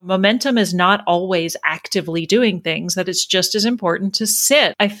Momentum is not always actively doing things, that it's just as important to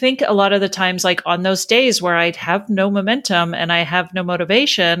sit. I think a lot of the times, like on those days where I have no momentum and I have no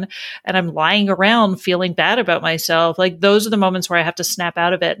motivation and I'm lying around feeling bad about myself, like those are the moments where I have to snap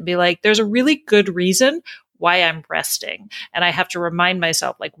out of it and be like, there's a really good reason why I'm resting. And I have to remind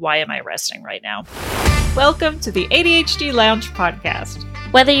myself, like, why am I resting right now? Welcome to the ADHD Lounge podcast.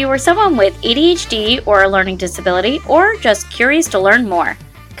 Whether you are someone with ADHD or a learning disability, or just curious to learn more,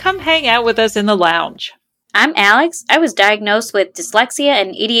 come hang out with us in the lounge. I'm Alex. I was diagnosed with dyslexia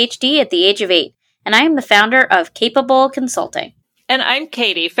and ADHD at the age of 8, and I am the founder of Capable Consulting. And I'm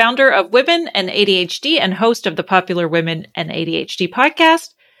Katie, founder of Women and ADHD and host of the popular Women and ADHD podcast.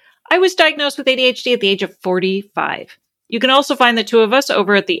 I was diagnosed with ADHD at the age of 45. You can also find the two of us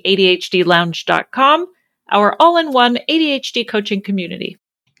over at the ADHDlounge.com, our all-in-one ADHD coaching community.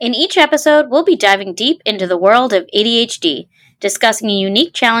 In each episode, we'll be diving deep into the world of ADHD, discussing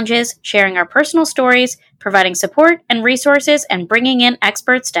unique challenges, sharing our personal stories, providing support and resources, and bringing in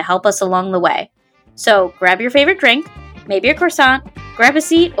experts to help us along the way. So grab your favorite drink, maybe a croissant, grab a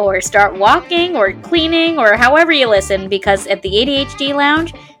seat, or start walking or cleaning or however you listen, because at the ADHD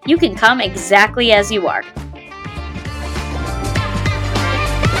Lounge, you can come exactly as you are.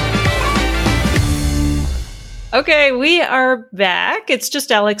 Okay, we are back. It's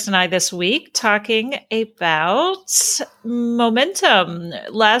just Alex and I this week talking about momentum.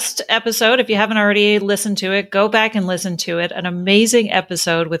 Last episode, if you haven't already listened to it, go back and listen to it. An amazing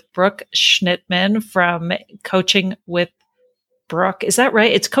episode with Brooke Schnittman from Coaching with Brooke. Is that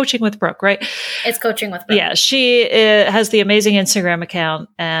right? It's Coaching with Brooke, right? It's Coaching with Brooke. Yeah, she has the amazing Instagram account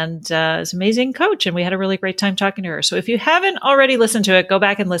and is an amazing coach. And we had a really great time talking to her. So if you haven't already listened to it, go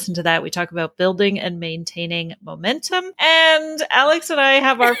back and listen to that. We talk about building and maintaining momentum. And Alex and I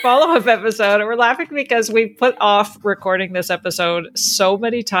have our follow-up episode. And we're laughing because we put off recording this episode so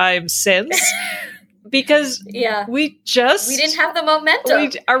many times since. Because we didn't have the momentum.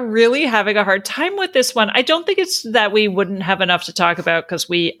 We are really having a hard time with this one. I don't think it's that we wouldn't have enough to talk about, because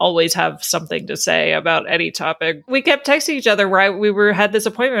we always have something to say about any topic. We kept texting each other where we had this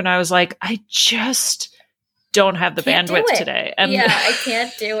appointment, and I was like, I just don't have the bandwidth today. And I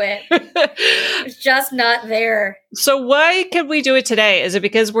can't do it. It's just not there. So why can we do it today? Is it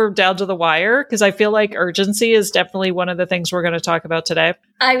because we're down to the wire? Because I feel like urgency is definitely one of the things we're going to talk about today.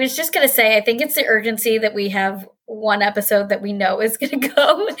 I was just going to say, I think it's the urgency that we have one episode that we know is going to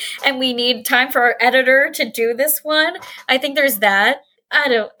go, and we need time for our editor to do this one. I think there's that.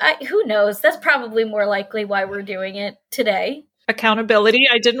 Who knows? That's probably more likely why we're doing it today. Accountability.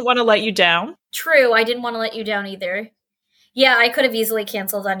 I didn't want to let you down. True. I didn't want to let you down either. Yeah, I could have easily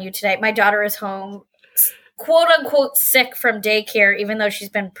canceled on you today. My daughter is home, quote unquote, sick from daycare, even though she's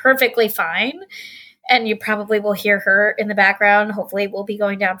been perfectly fine. And you probably will hear her in the background. Hopefully we'll be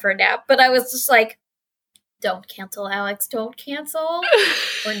going down for a nap. But I was just like, don't cancel, Alex. Don't cancel.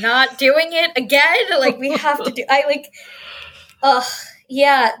 We're not doing it again. Like, we have to do,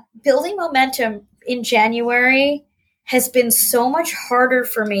 building momentum in January has been so much harder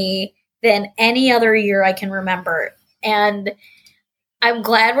for me than any other year I can remember. And I'm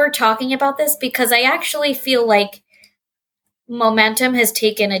glad we're talking about this, because I actually feel like momentum has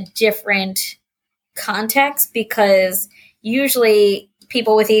taken a different context, because usually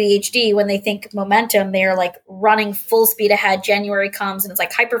people with ADHD, when they think momentum, they're like running full speed ahead. January comes and it's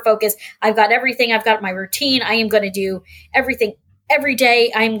like hyper focus. I've got everything. I've got my routine. I am going to do everything every day.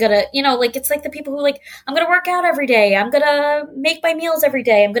 I'm going to, it's like the people who I'm going to work out every day. I'm going to make my meals every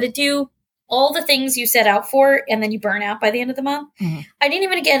day. I'm going to do all the things you set out for, and then you burn out by the end of the month. Mm-hmm. I didn't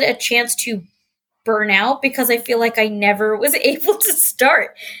even get a chance to burn out because I feel like I never was able to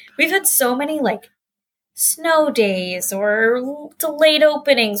start. We've had so many snow days or delayed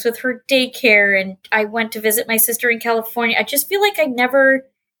openings with her daycare, and I went to visit my sister in California. I just feel like I never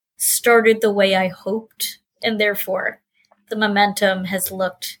started the way I hoped, and therefore the momentum has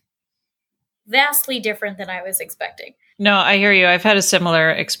looked vastly different than I was expecting. No, I hear you. I've had a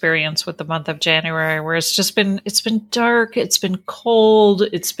similar experience with the month of January, where it's been dark, it's been cold,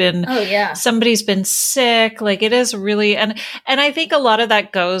 it's been, somebody's been sick. Like, it is really, and I think a lot of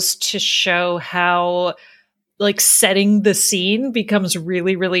that goes to show how setting the scene becomes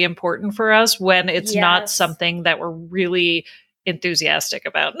really, really important for us when it's not something that we're really enthusiastic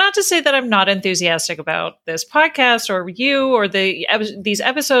about. Not to say that I'm not enthusiastic about this podcast or you or these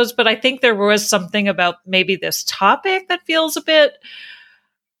episodes, but I think there was something about maybe this topic that feels a bit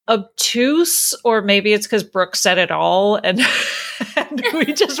obtuse, or maybe it's because Brooke said it all and, and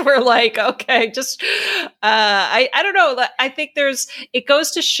we just were like, okay, just I don't know. I think it goes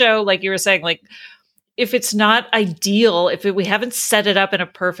to show, like you were saying, if it's not ideal, we haven't set it up in a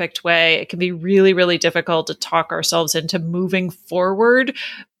perfect way, it can be really, really difficult to talk ourselves into moving forward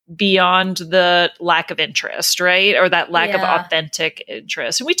beyond the lack of interest, right? Or that lack of authentic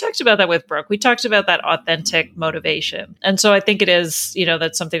interest. And we talked about that with Brooke. We talked about that authentic motivation. And so I think it is,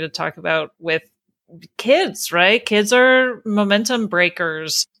 that's something to talk about with kids, right? Kids are momentum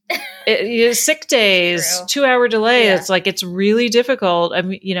breakers. Sick days, 2-hour delay. Yeah. It's like, it's really difficult. I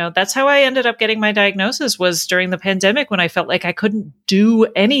mean, that's how I ended up getting my diagnosis, was during the pandemic, when I felt like I couldn't do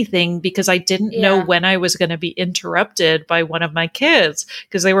anything because I didn't know when I was going to be interrupted by one of my kids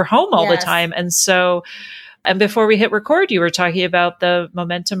because they were home all the time. And so, and before we hit record, you were talking about the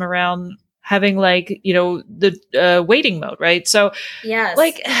momentum around having the waiting mode, right? So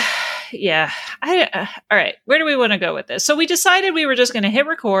all right. Where do we want to go with this? So we decided we were just going to hit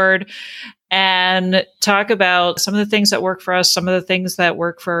record and talk about some of the things that work for us, some of the things that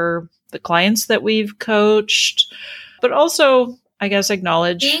work for the clients that we've coached, but also, I guess,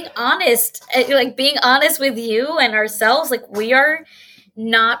 acknowledge being honest, being honest with you and ourselves. Like, we are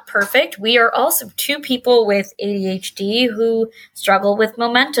not perfect. We are also two people with ADHD who struggle with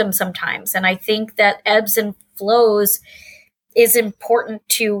momentum sometimes. And I think that ebbs and flows is important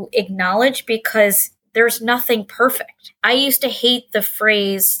to acknowledge because there's nothing perfect. I used to hate the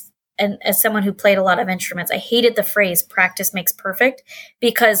phrase, and as someone who played a lot of instruments, I hated the phrase practice makes perfect,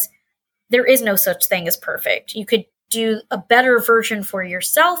 because there is no such thing as perfect. You could do a better version for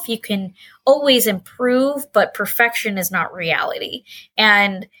yourself. You can always improve, but perfection is not reality.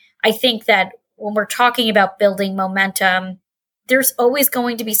 And I think that when we're talking about building momentum, there's always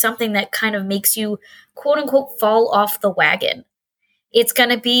going to be something that kind of makes you, quote unquote, fall off the wagon. It's going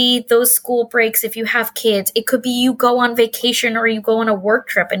to be those school breaks if you have kids. It could be you go on vacation or you go on a work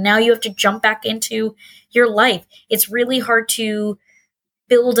trip and now you have to jump back into your life. It's really hard to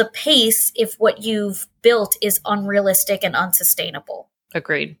build a pace if what you've built is unrealistic and unsustainable.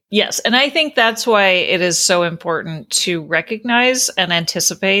 Agreed. Yes. And I think that's why it is so important to recognize and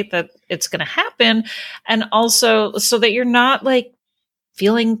anticipate that it's going to happen. And also so that you're not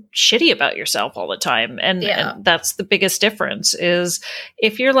feeling shitty about yourself all the time. And that's the biggest difference, is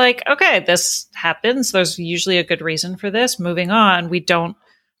if you're like, okay, this happens, there's usually a good reason for this, moving on. We don't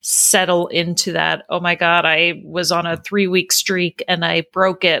settle into that, oh my God, I was on a 3-week streak and I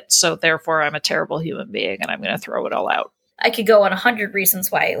broke it, so therefore I'm a terrible human being and I'm going to throw it all out. I could go on 100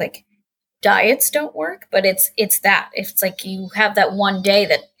 reasons why diets don't work, but it's that. It's like you have that one day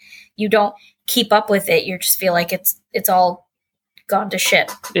that you don't keep up with it. You just feel like it's all gone to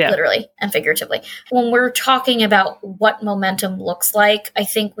shit, literally and figuratively. When we're talking about what momentum looks like, I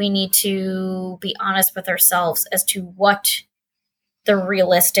think we need to be honest with ourselves as to what the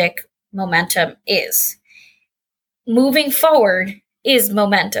realistic momentum is. Moving forward is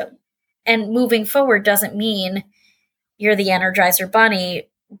momentum. And moving forward doesn't mean you're the Energizer Bunny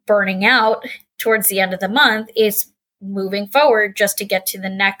burning out towards the end of the month. It's moving forward just to get to the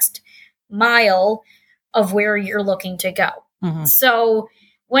next mile of where you're looking to go. Mm-hmm. So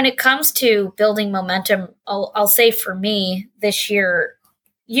when it comes to building momentum, I'll say for me this year,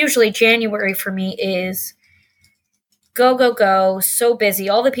 usually January for me is go, go, go, so busy.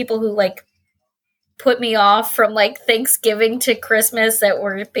 All the people who put me off from Thanksgiving to Christmas that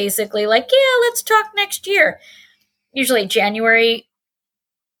were basically let's talk next year. Usually January,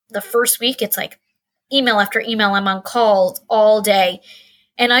 the first week, it's email after email. I'm on calls all day.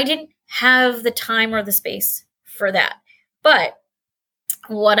 And I didn't have the time or the space for that. But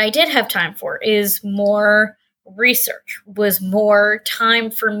what I did have time for is more research, was more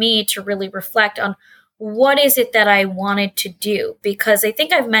time for me to really reflect on what is it that I wanted to do. Because I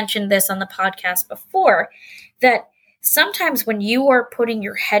think I've mentioned this on the podcast before, that sometimes when you are putting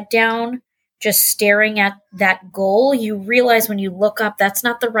your head down, just staring at that goal, you realize when you look up, that's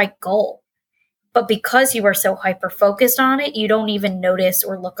not the right goal. But because you are so hyper-focused on it, you don't even notice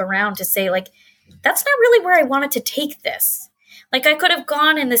or look around to say, that's not really where I wanted to take this. I could have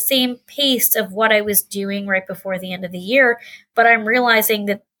gone in the same pace of what I was doing right before the end of the year, but I'm realizing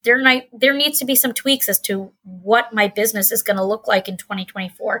that there needs to be some tweaks as to what my business is going to look like in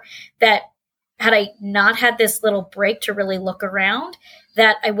 2024, that had I not had this little break to really look around,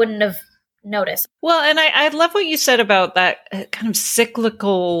 that I wouldn't have noticed. Well, and I love what you said about that kind of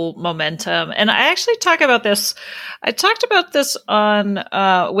cyclical momentum. And I actually talk about this. I talked about this on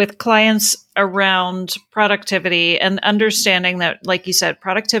with clients around productivity and understanding that, like you said,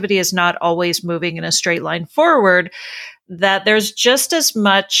 productivity is not always moving in a straight line forward, that there's just as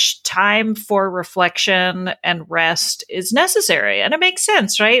much time for reflection and rest is necessary. And it makes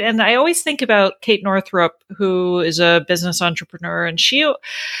sense, right? And I always think about Kate Northrup, who is a business entrepreneur, and she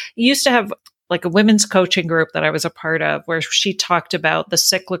used to have like a women's coaching group that I was a part of, where she talked about the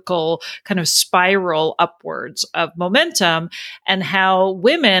cyclical kind of spiral upwards of momentum, and how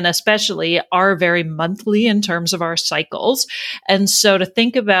women especially are very monthly in terms of our cycles. And so to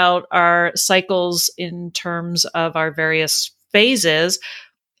think about our cycles in terms of our various phases,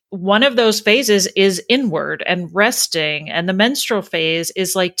 one of those phases is inward and resting. And the menstrual phase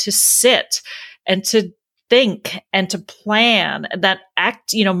is like to sit and to think and to plan. That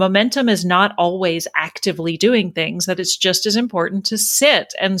momentum is not always actively doing things, that it's just as important to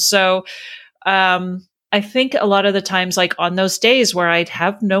sit. And so, I think a lot of the times, like on those days where I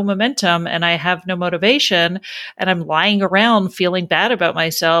have no momentum and I have no motivation and I'm lying around feeling bad about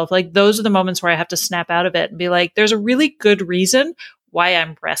myself, like those are the moments where I have to snap out of it and be like, there's a really good reason why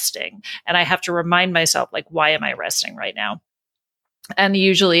I'm resting. And I have to remind myself, like, why am I resting right now? And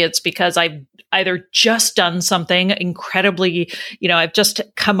usually it's because I've either just done something incredibly, I've just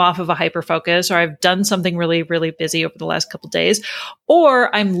come off of a hyper focus, or I've done something really, really busy over the last couple of days,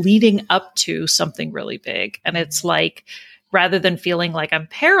 or I'm leading up to something really big. And it's like, rather than feeling like I'm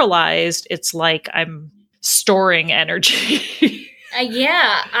paralyzed, it's like I'm storing energy.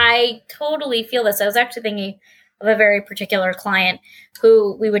 Yeah, I totally feel this. I was actually thinking of a very particular client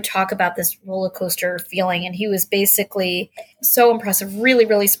who we would talk about this roller coaster feeling. And he was basically so impressive, really,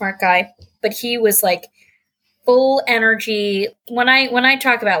 really smart guy. But he was like full energy. When I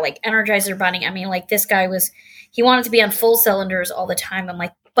talk about like Energizer Bunny, I mean, like this guy he wanted to be on full cylinders all the time. I'm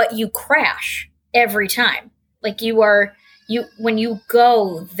like, but you crash every time. Like when you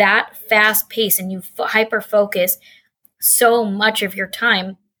go that fast pace and you hyper focus so much of your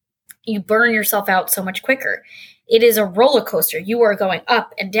time, you burn yourself out so much quicker. It is a roller coaster. You are going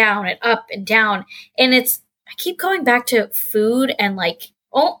up and down and up and down. And I keep going back to food and like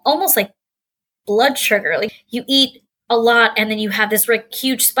almost like blood sugar. Like you eat a lot and then you have this like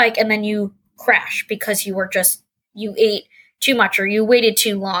huge spike and then you crash because you ate too much or you waited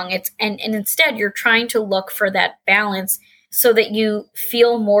too long. And instead you're trying to look for that balance so that you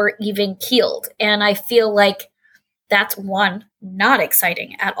feel more even keeled. And I feel like that's not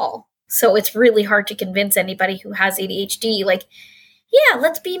exciting at all. So it's really hard to convince anybody who has ADHD, like, yeah,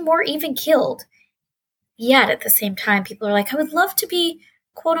 let's be more even keeled. Yet at the same time, people are like, I would love to be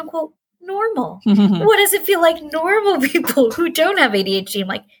quote unquote normal. What does it feel like normal people who don't have ADHD? I'm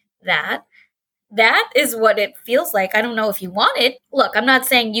like, that is what it feels like. I don't know if you want it. Look, I'm not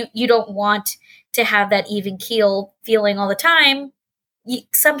saying you don't want to have that even keel feeling all the time.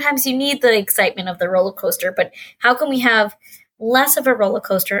 Sometimes you need the excitement of the roller coaster, but how can we have less of a roller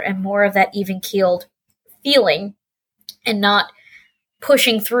coaster and more of that even keeled feeling and not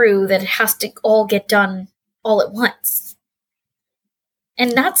pushing through that it has to all get done all at once?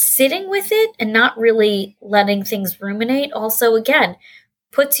 And not sitting with it and not really letting things ruminate also, again,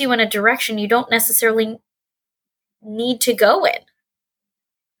 puts you in a direction you don't necessarily need to go in.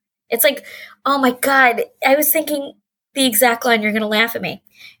 It's like, oh my God, I was thinking the exact line. You're going to laugh at me.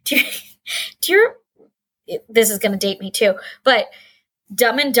 This is going to date me too, but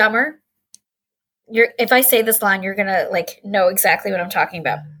Dumb and Dumber, if I say this line, you're going to like know exactly what I'm talking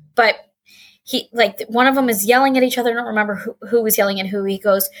about. But he, like, one of them is yelling at each other. I don't remember who was yelling at who. He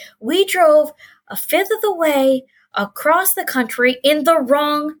goes, we drove a fifth of the way across the country in the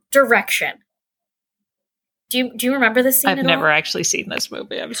wrong direction. Do you remember this scene? I've never actually seen this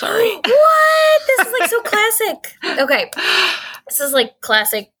movie. I'm sorry. What? This is like so classic. Okay. This is like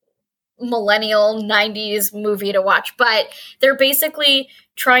classic millennial 90s movie to watch. But they're basically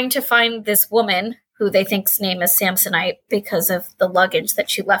trying to find this woman who they think's name is Samsonite because of the luggage that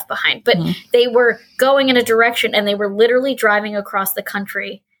she left behind. But they were going in a direction and they were literally driving across the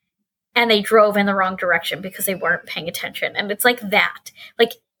country and they drove in the wrong direction because they weren't paying attention. And it's like that.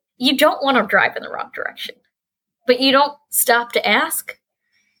 Like, you don't want to drive in the wrong direction, but you don't stop to ask.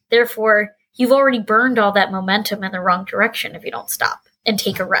 Therefore, you've already burned all that momentum in the wrong direction if you don't stop and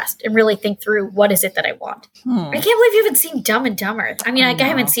take a rest and really think through, what is it that I want? I can't believe you haven't seen Dumb and Dumber. I mean, I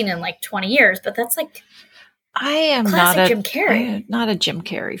haven't seen it in like 20 years, but that's like I am classic Jim Carrey. I'm not a Jim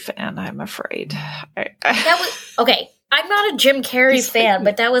Carrey fan, I'm afraid. Okay. I'm not a Jim Carrey fan,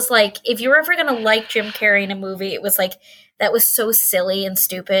 but that was like, if you're ever going to like Jim Carrey in a movie, it was like, that was so silly and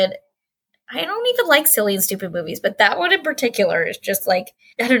stupid. I don't even like silly and stupid movies, but that one in particular is just like,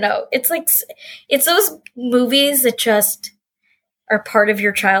 I don't know. It's like, it's those movies that just are part of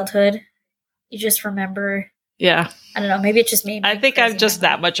your childhood. You just remember. Yeah. I don't know. Maybe it's just me. I think I'm just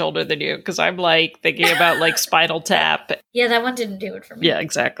that much older than you because I'm like thinking about like Spinal Tap. Yeah, that one didn't do it for me. Yeah,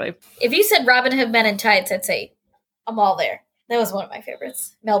 exactly. If you said Robin Hood Men in Tights, I'd say, I'm all there. That was one of my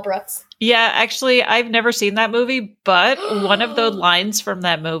favorites. Mel Brooks. Yeah, actually, I've never seen that movie, but one of the lines from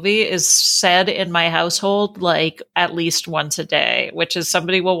that movie is said in my household like at least once a day, which is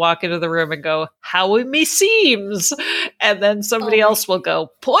somebody will walk into the room and go, "How me seems," and then somebody else will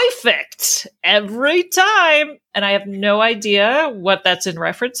go, "Perfect," every time. And I have no idea what that's in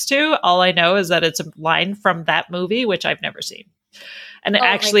reference to. All I know is that it's a line from that movie, which I've never seen. And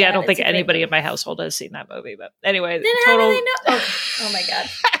actually, I don't think anybody in my household has seen that movie. But anyway, then how do they know? Oh my God.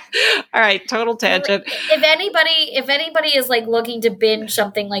 All right, total tangent. If anybody is like looking to binge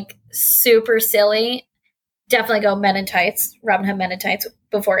something like super silly, definitely go Men in Tights, Robin Hood Men in Tights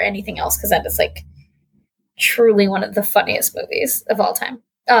before anything else, because that is like truly one of the funniest movies of all time.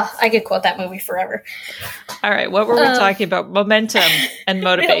 Oh, I could quote that movie forever. All right, what were we talking about? Momentum and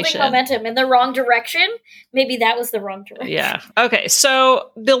motivation. Building momentum in the wrong direction. Maybe that was the wrong direction. Yeah. Okay,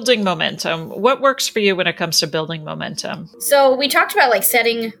 so building momentum. What works for you when it comes to building momentum? So we talked about like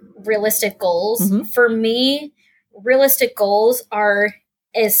setting realistic goals. Mm-hmm. For me, realistic goals are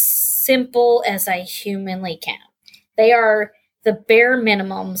as simple as I humanly can. They are the bare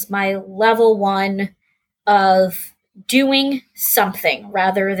minimums, my level 1 of doing something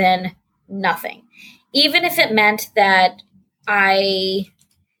rather than nothing. Even if it meant that I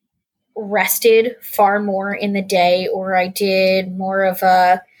rested far more in the day, or I did more of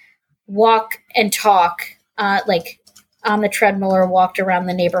a walk and talk, like on the treadmill, or walked around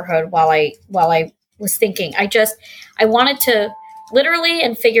the neighborhood while I was thinking. I wanted to literally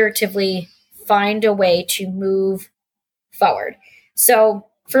and figuratively find a way to move forward. So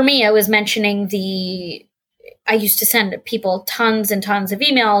for me, I was mentioning I used to send people tons and tons of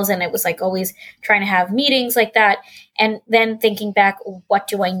emails, and it was like always trying to have meetings like that. And then thinking back, what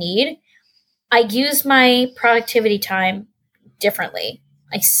do I need? I used my productivity time differently.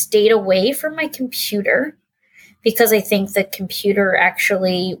 I stayed away from my computer because I think the computer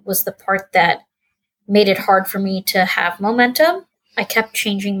actually was the part that made it hard for me to have momentum. I kept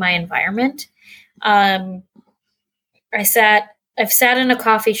changing my environment. I've sat in a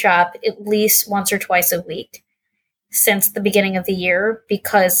coffee shop at least once or twice a week since the beginning of the year,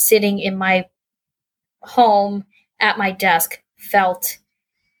 because sitting in my home at my desk felt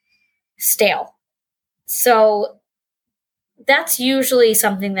stale. So that's usually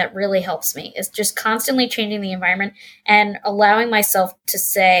something that really helps me, is just constantly changing the environment and allowing myself to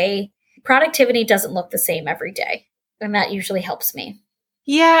say productivity doesn't look the same every day. And that usually helps me.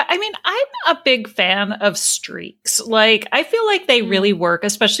 Yeah, I mean, I'm a big fan of streaks. Like, I feel like they really work,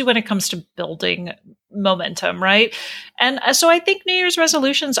 especially when it comes to building momentum, right? And so I think New Year's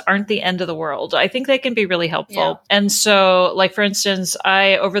resolutions aren't the end of the world. I think they can be really helpful. Yeah. And so, like, for instance,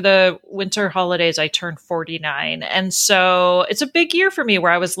 over the winter holidays, I turned 49. And so it's a big year for me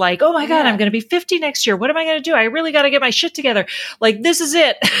where I was like, oh my God, I'm going to be 50 next year. What am I going to do? I really got to get my shit together. Like, this is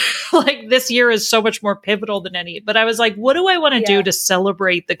it. Like, this year is so much more pivotal than any. But I was like, what do I want to do to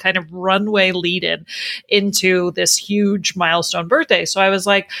celebrate the kind of runway lead in into this huge milestone birthday? So I was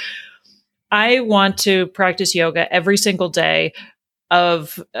like, I want to practice yoga every single day for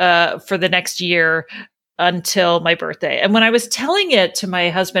the next year until my birthday. And when I was telling it to my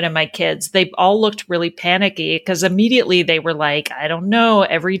husband and my kids, they all looked really panicky, because immediately they were like, I don't know,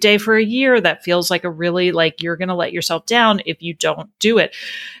 every day for a year, that feels like like you're going to let yourself down if you don't do it.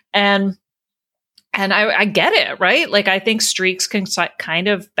 And I get it, right? Like, I think streaks can kind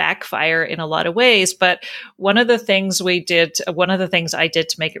of backfire in a lot of ways. But one of the things I did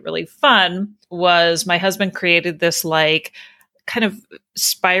to make it really fun was my husband created this like kind of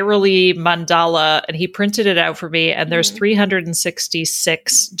spirally mandala, and he printed it out for me. And there's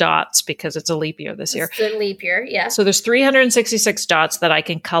 366 dots because it's a leap year this year. It's a leap year, yeah. So there's 366 dots that I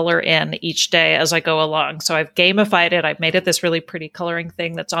can color in each day as I go along. So I've gamified it. I've made it this really pretty coloring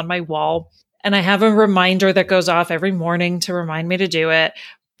thing that's on my wall. And I have a reminder that goes off every morning to remind me to do it.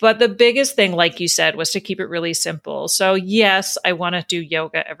 But the biggest thing, like you said, was to keep it really simple. So yes, I want to do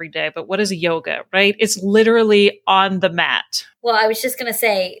yoga every day, but what is yoga, right? It's literally on the mat. Well, I was just going to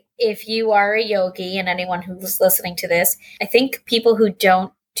say, if you are a yogi, and anyone who's listening to this, I think people who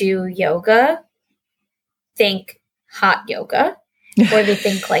don't do yoga think hot yoga, or they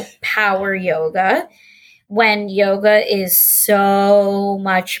think like power yoga, when yoga is so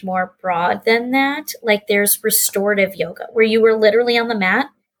much more broad than that. Like, there's restorative yoga where you were literally on the mat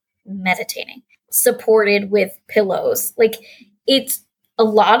meditating, supported with pillows. Like, it's a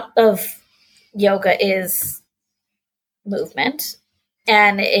lot of yoga is movement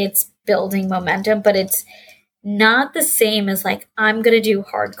and it's building momentum, but it's not the same as like, I'm going to do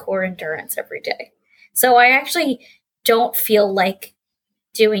hardcore endurance every day. So I actually don't feel like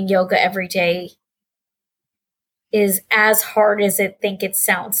doing yoga every day is as hard as it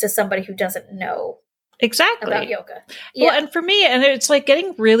sounds to somebody who doesn't know exactly about yoga. Yeah. Well, and for me, and it's like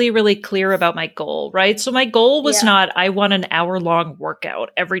getting really, really clear about my goal, right? So my goal was not, I want an hour-long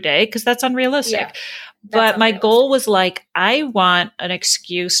workout every day, because that's unrealistic. Yeah, but my goal was like, I want an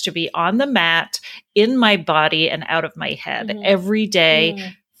excuse to be on the mat, in my body and out of my head every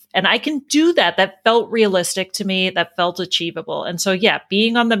day. And I can do that. That felt realistic to me. That felt achievable. And so, yeah,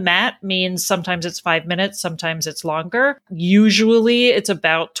 being on the mat means sometimes it's 5 minutes, sometimes it's longer. Usually it's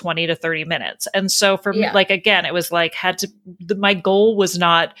about 20 to 30 minutes. And so for me, like, again, it was like, my goal was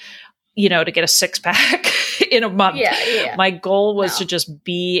not, to get a 6-pack in a month. My goal was to just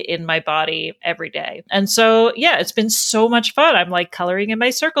be in my body every day. And so, yeah, it's been so much fun. I'm like coloring in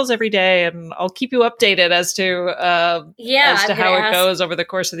my circles every day, and I'll keep you updated as to how it goes over the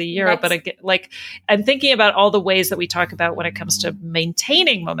course of the year. But I'm thinking about all the ways that we talk about when it comes to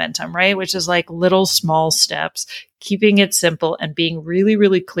maintaining momentum, right? Which is like little small steps, keeping it simple and being really,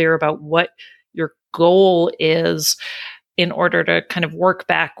 really clear about what your goal is, in order to kind of work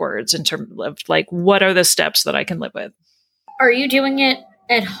backwards in terms of like, what are the steps that I can live with? Are you doing it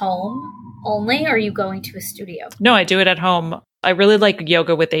at home only, or are you going to a studio? No, I do it at home. I really like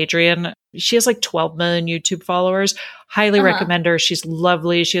Yoga with Adriene. She has like 12 million YouTube followers. Highly recommend her. She's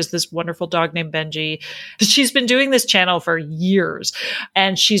lovely. She has this wonderful dog named Benji. She's been doing this channel for years,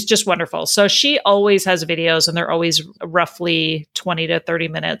 and she's just wonderful. So she always has videos, and they're always roughly 20 to 30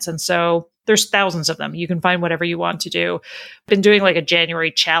 minutes. And so there's thousands of them. You can find whatever you want to do. Been doing like a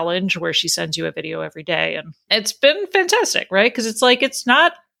January challenge where she sends you a video every day, and it's been fantastic, right? Because it's like, it's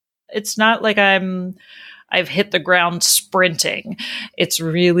not like I've hit the ground sprinting. It's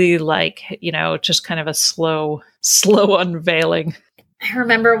really like, just kind of a slow unveiling. I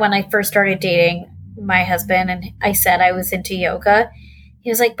remember when I first started dating my husband and I said I was into yoga.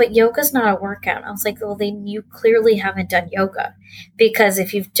 He was like, but yoga's not a workout. I was like, well, then you clearly haven't done yoga, because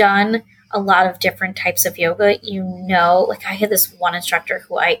if you've done a lot of different types of yoga, like I had this one instructor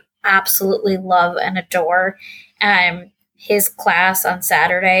who I absolutely love and adore. His class on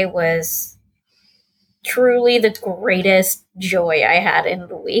Saturday was truly the greatest joy I had in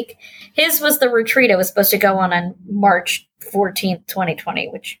the week. His was the retreat I was supposed to go on March 14th, 2020,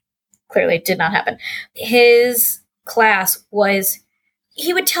 which clearly did not happen. His class was,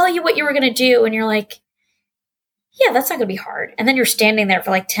 he would tell you what you were going to do, and you're like, yeah, that's not going to be hard. And then you're standing there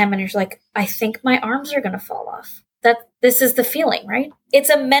for like 10 minutes, you're like, I think my arms are going to fall off. This is the feeling, right? It's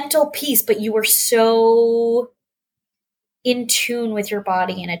a mental piece, but you are so in tune with your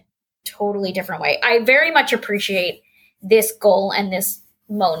body in a totally different way. I very much appreciate this goal and this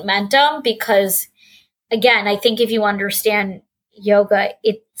momentum, because again, I think if you understand yoga,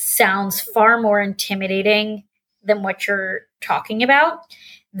 it sounds far more intimidating than what you're talking about.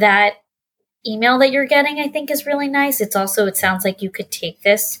 That email that you're getting, I think, is really nice. It sounds like you could take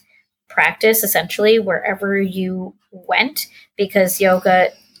this practice essentially wherever you went, because yoga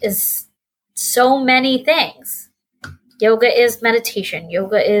is so many things. Yoga is meditation.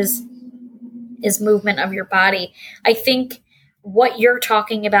 Yoga is movement of your body. I think what you're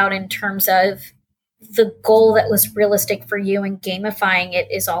talking about in terms of the goal that was realistic for you and gamifying it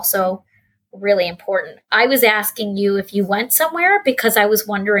is also really important. I was asking you if you went somewhere because I was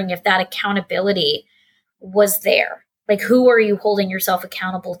wondering if that accountability was there. Like, who are you holding yourself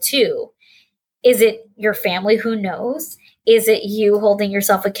accountable to? Is it your family who knows? Is it you holding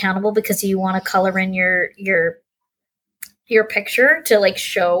yourself accountable because you want to color in your picture to like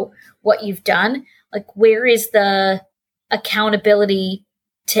show what you've done? Like, where is the accountability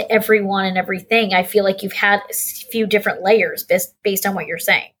to everyone and everything? I feel like you've had a few different layers based on what you're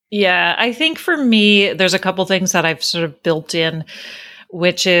saying. Yeah, I think for me, there's a couple things that I've sort of built in,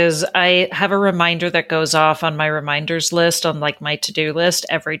 which is I have a reminder that goes off on my reminders list on like my to-do list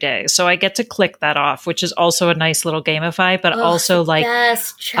every day. So I get to click that off, which is also a nice little gamify, but also like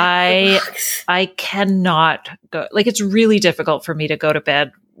I cannot go, like it's really difficult for me to go to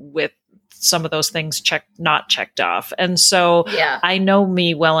bed with some of those things not checked off. And so I know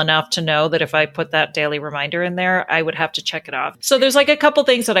me well enough to know that if I put that daily reminder in there, I would have to check it off. So there's like a couple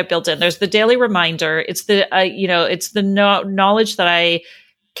things that I built in. There's the daily reminder. It's the, it's the knowledge that I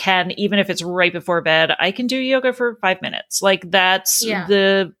can, even if it's right before bed, I can do yoga for 5 minutes. Like that's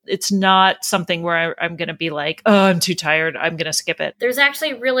it's not something where I'm going to be like, oh, I'm too tired, I'm going to skip it. There's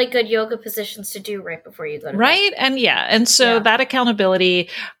actually really good yoga positions to do right before you go to bed. And so that accountability,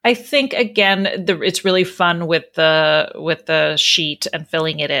 I think again, it's really fun with the sheet and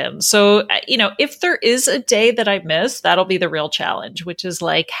filling it in. So, if there is a day that I miss, that'll be the real challenge, which is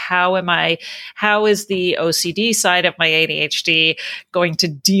like, how is the OCD side of my ADHD going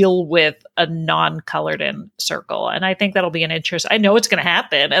to deal with a non-colored in circle. And I think that'll be an interest. I know it's going to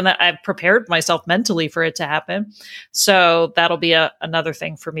happen, and I've prepared myself mentally for it to happen. So that'll be another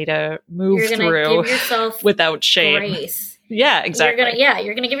thing for me to move through without shame. Grace. Yeah, exactly.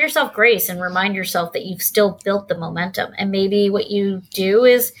 You're going to give yourself grace and remind yourself that you've still built the momentum. And maybe what you do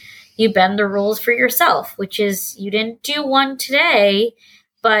is you bend the rules for yourself, which is you didn't do one today,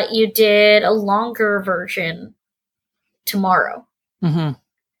 but you did a longer version tomorrow. Mm-hmm.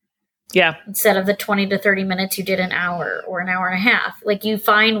 Yeah. Instead of the 20 to 30 minutes, you did an hour or an hour and a half. Like, you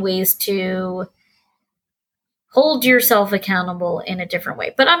find ways to hold yourself accountable in a different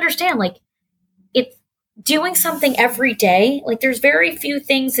way. But understand, like, it's doing something every day. Like, there's very few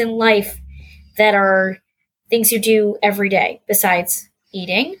things in life that are things you do every day besides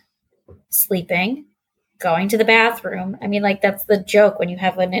eating, sleeping, going to the bathroom. I mean, like, that's the joke when you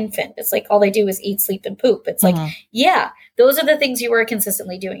have an infant. It's like all they do is eat, sleep, and poop. It's like, yeah, those are the things you are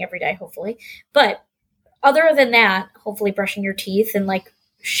consistently doing every day, hopefully. But other than that, hopefully brushing your teeth and like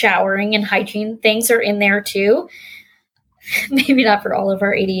showering and hygiene things are in there too. Maybe not for all of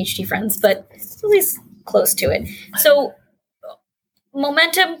our ADHD friends, but at least close to it. So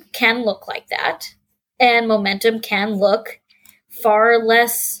momentum can look like that. And momentum can look far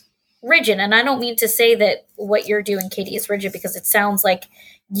less rigid. And I don't mean to say that what you're doing, Katie, is rigid, because it sounds like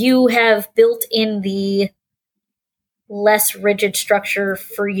you have built in the less rigid structure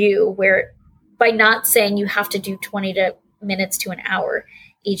for you, where by not saying you have to do 20 minutes to an hour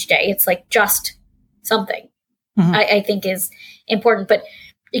each day, it's like just something. I think is important. But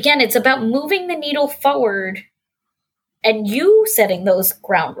again, it's about moving the needle forward and you setting those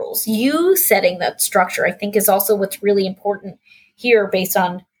ground rules, you setting that structure, I think is also what's really important here based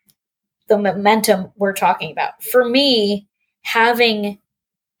on the momentum we're talking about. For me, having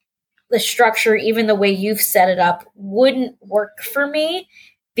the structure, even the way you've set it up, wouldn't work for me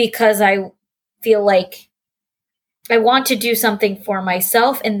because I feel like I want to do something for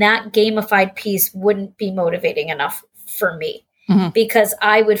myself, and that gamified piece wouldn't be motivating enough for me because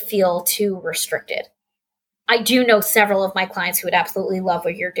I would feel too restricted. I do know several of my clients who would absolutely love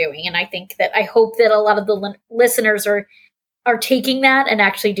what you're doing, and I hope that a lot of the listeners are taking that and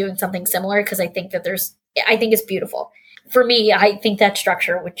actually doing something similar, because I think it's beautiful. For me, I think that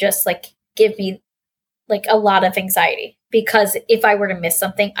structure would just like give me like a lot of anxiety, because if I were to miss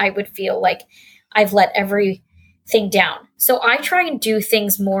something, I would feel like I've let everything down. So I try and do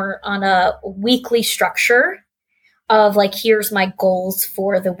things more on a weekly structure of like, here's my goals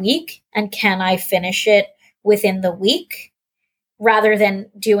for the week and can I finish it within the week, rather than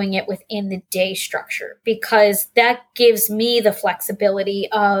doing it within the day structure, because that gives me the flexibility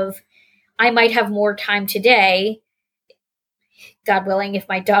of I might have more time today, God willing, if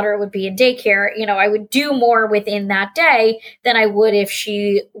my daughter would be in daycare, I would do more within that day than I would if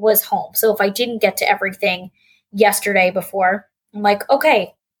she was home. So if I didn't get to everything yesterday before, I'm like,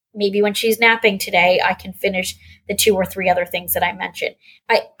 okay, maybe when she's napping today, I can finish the 2 or 3 other things that I mentioned.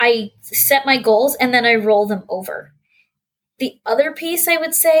 I set my goals and then I roll them over. The other piece I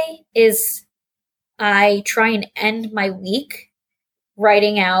would say is I try and end my week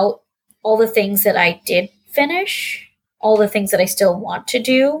writing out all the things that I did finish, all the things that I still want to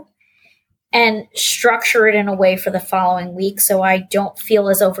do, and structure it in a way for the following week so I don't feel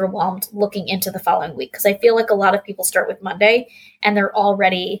as overwhelmed looking into the following week. Because I feel like a lot of people start with Monday and they're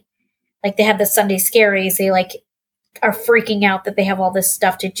already, like, they have the Sunday scaries. They like are freaking out that they have all this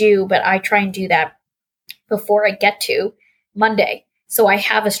stuff to do, but I try and do that before I get to Monday. So I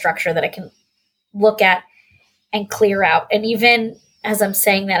have a structure that I can look at and clear out. And even as I'm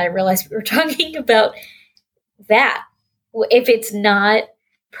saying that, I realized we were talking about that. If it's not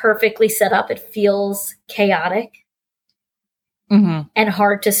perfectly set up, it feels chaotic and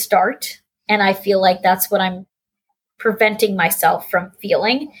hard to start. And I feel like that's what I'm preventing myself from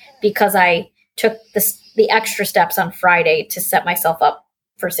feeling, because I took the extra steps on Friday to set myself up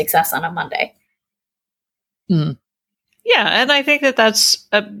for success on a Monday. Yeah, and I think that that's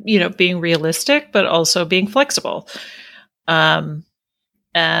being realistic, but also being flexible.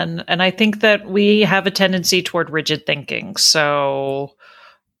 And I think that we have a tendency toward rigid thinking, so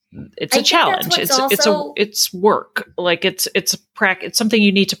it's a challenge. It's work. Like it's something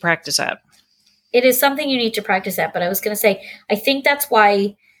you need to practice at. It is something you need to practice at. But I was going to say, I think that's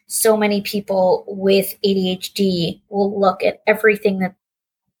why so many people with ADHD will look at everything that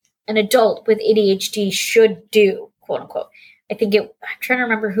an adult with ADHD should do, quote unquote. I'm trying to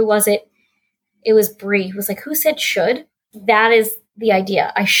remember who was it. It was Bree who was like, who said should? That is the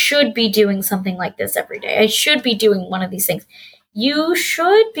idea. I should be doing something like this every day. I should be doing one of these things. You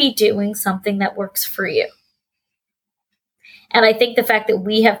should be doing something that works for you. And I think the fact that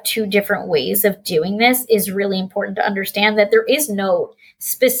we have two different ways of doing this is really important to understand, that there is no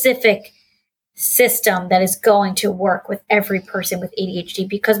specific system that is going to work with every person with ADHD,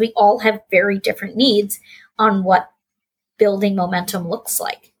 because we all have very different needs on what building momentum looks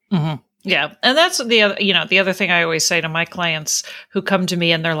like. Mm-hmm. Yeah. And that's the other thing I always say to my clients who come to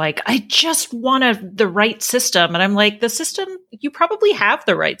me and they're like, I just want the right system. And I'm like, the system, you probably have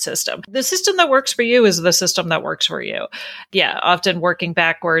the right system. The system that works for you is the system that works for you. Yeah. Often working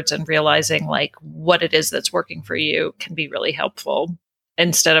backwards and realizing like what it is that's working for you can be really helpful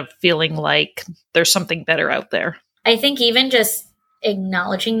instead of feeling like there's something better out there. I think even just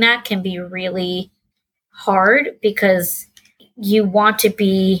acknowledging that can be really hard, because you want to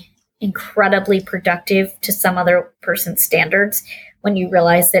be incredibly productive to some other person's standards when you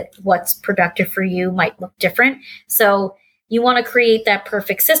realize that what's productive for you might look different. So you want to create that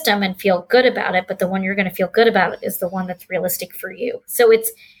perfect system and feel good about it, but the one you're going to feel good about it is the one that's realistic for you. So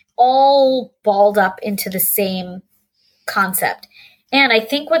it's all balled up into the same concept. And I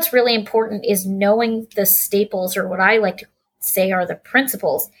think what's really important is knowing the staples, or what I like to say are the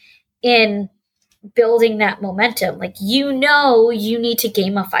principles in building that momentum. Like, you need to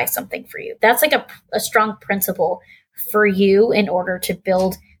gamify something for you. That's like a strong principle for you in order to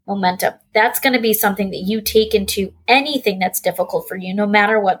build momentum. That's going to be something that you take into anything that's difficult for you, no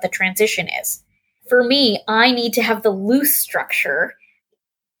matter what the transition is. For me, I need to have the loose structure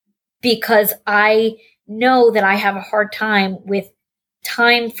because I know that I have a hard time with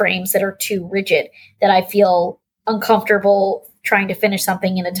time frames that are too rigid, that I feel uncomfortable trying to finish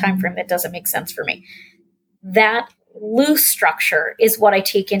something in a time frame that doesn't make sense for me. That loose structure is what I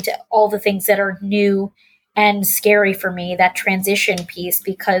take into all the things that are new and scary for me, that transition piece,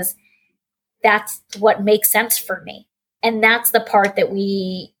 because that's what makes sense for me. And that's the part that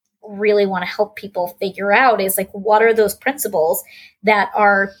we really want to help people figure out, is like, what are those principles that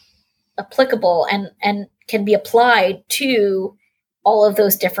are applicable and can be applied to all of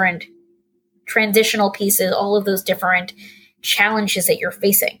those different transitional pieces, all of those different challenges that you're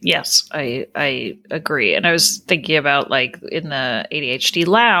facing. Yes, I agree. And I was thinking about, like, in the ADHD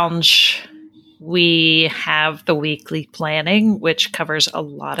lounge, we have the weekly planning, which covers a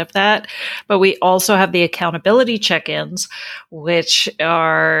lot of that. But we also have the accountability check-ins, which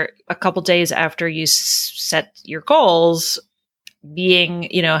are a couple days after you set your goals, being,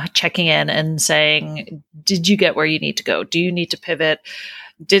 checking in and saying, did you get where you need to go? Do you need to pivot?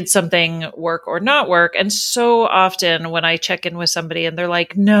 Did something work or not work? And so often when I check in with somebody and they're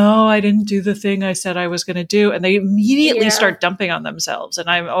like, no, I didn't do the thing I said I was going to do, and they immediately start dumping on themselves. And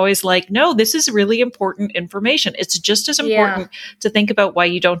I'm always like, no, this is really important information. It's just as important to think about why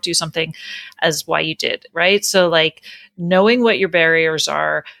you don't do something as why you did, right? So, like, knowing what your barriers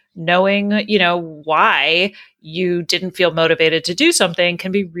are, knowing, why you didn't feel motivated to do something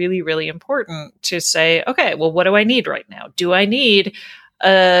can be really, really important to say, okay, well, what do I need right now? Do I need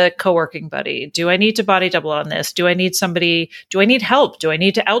a co-working buddy? Do I need to body double on this? Do I need somebody? Do I need help? Do I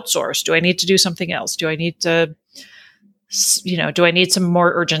need to outsource? Do I need to do something else? Do I need to, do I need some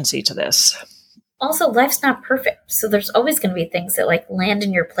more urgency to this? Also, life's not perfect. So there's always going to be things that like land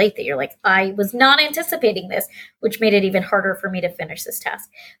in your plate that you're like, I was not anticipating this, which made it even harder for me to finish this task.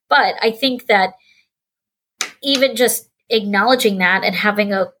 But I think that even just acknowledging that and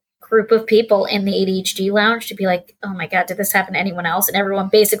having a group of people in the ADHD lounge to be like, oh my God, did this happen to anyone else? And everyone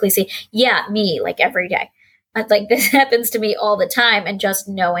basically say, yeah, me, like every day. Like, this happens to me all the time. And just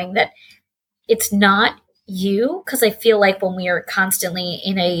knowing that it's not you, because I feel like when we are constantly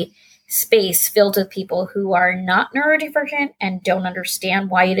in a space filled with people who are not neurodivergent and don't understand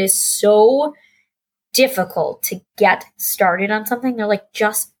why it is so difficult to get started on something, they're like,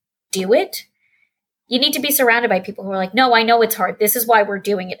 just do it. You need to be surrounded by people who are like, no, I know it's hard. This is why we're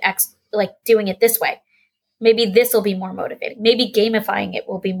doing it doing it this way. Maybe this will be more motivating. Maybe gamifying it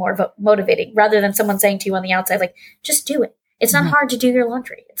will be more motivating, rather than someone saying to you on the outside, like, just do it. It's not hard to do your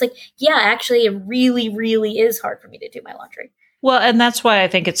laundry. It's like, yeah, actually, it really, really is hard for me to do my laundry. Well, and that's why I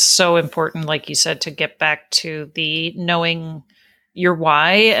think it's so important, like you said, to get back to the knowing your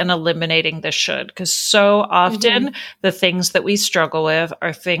why and eliminating the should. Because so often the things that we struggle with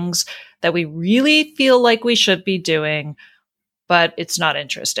are things that we really feel like we should be doing, but it's not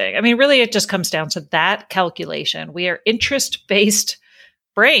interesting. I mean, really, it just comes down to that calculation. We are interest-based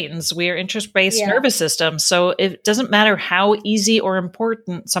brains. We are interest-based nervous systems. So it doesn't matter how easy or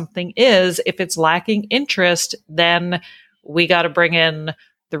important something is. If it's lacking interest, then we got to bring in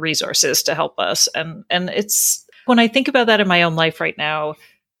the resources to help us. And it's, when I think about that in my own life right now,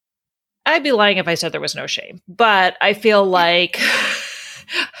 I'd be lying if I said there was no shame, but I feel like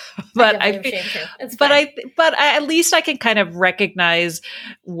but at least I can kind of recognize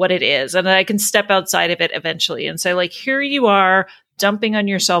what it is, and I can step outside of it eventually and say, like, here you are dumping on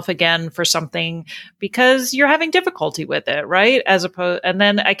yourself again for something because you're having difficulty with it, right? And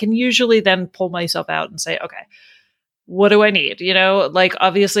then I can usually then pull myself out and say, okay, what do I need? Like,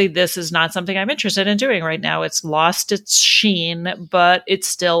 obviously this is not something I'm interested in doing right now. It's lost its sheen, but it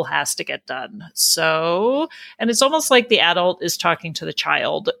still has to get done. So, and it's almost like the adult is talking to the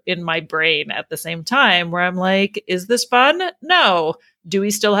child in my brain at the same time, where I'm like, is this fun? No. Do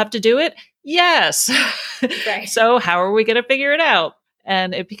we still have to do it? Yes. Right. So how are we going to figure it out?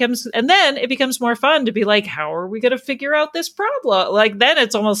 And then it becomes more fun to be like, how are we going to figure out this problem? Like, then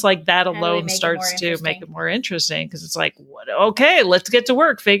it's almost like that alone starts to make it more interesting, because it's like, okay, let's get to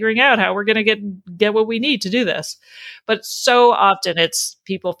work figuring out how we're going to get what we need to do this. But so often it's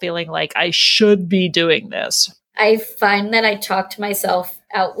people feeling like I should be doing this. I find that I talk to myself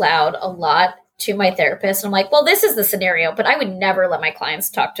out loud a lot to my therapist. And I'm like, well, this is the scenario, but I would never let my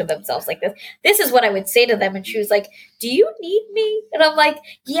clients talk to themselves like this. This is what I would say to them. And she was like, do you need me? And I'm like,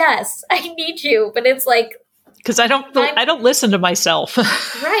 yes, I need you. But it's like, because I don't listen to myself.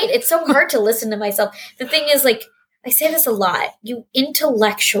 Right. It's so hard to listen to myself. The thing is, like, I say this a lot. You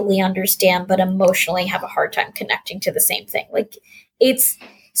intellectually understand, but emotionally have a hard time connecting to the same thing. Like, it's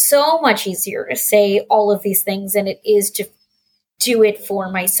so much easier to say all of these things than it is to do it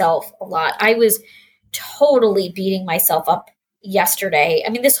for myself a lot. I was totally beating myself up yesterday. I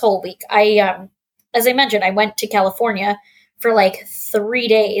mean, this whole week. As I mentioned, I went to California for like 3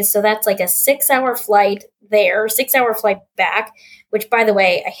 days. So that's like a 6-hour flight there, 6-hour flight back, which, by the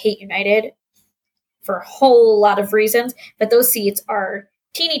way, I hate United for a whole lot of reasons, but those seats are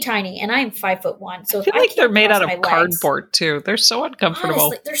teeny tiny, and I'm 5'1". So I feel like they're made out of cardboard too. They're so uncomfortable.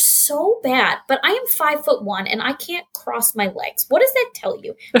 Honestly, they're so bad. But I am 5'1", and I can't cross my legs. What does that tell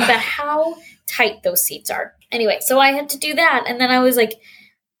you about how tight those seats are? Anyway, so I had to do that, and then I was like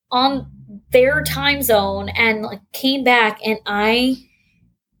on their time zone, and like came back, and I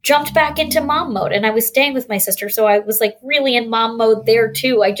jumped back into mom mode, and I was staying with my sister, so I was like really in mom mode there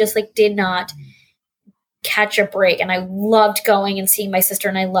too. I just like did not catch a break, and I loved going and seeing my sister,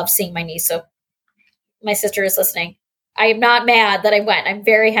 and I love seeing my niece. So my sister is listening. I am not mad that I went. I'm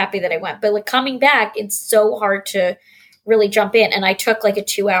very happy that I went, but like coming back, it's so hard to really jump in. And I took like a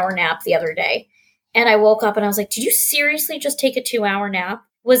 2-hour nap the other day, and I woke up and I was like, did you seriously just take a 2-hour nap?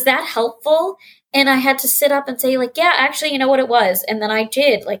 Was that helpful? And I had to sit up and say like, yeah, actually, you know what it was. And then I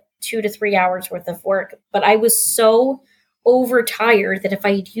did like 2 to 3 hours worth of work, but I was so overtired that if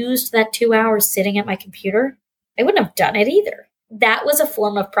I had used that 2 hours sitting at my computer, I wouldn't have done it either. That was a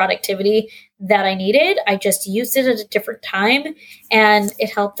form of productivity that I needed. I just used it at a different time, and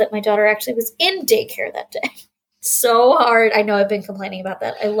it helped that my daughter actually was in daycare that day. So hard. I know I've been complaining about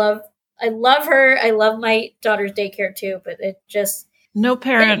that. I love her. I love my daughter's daycare too, but it just... No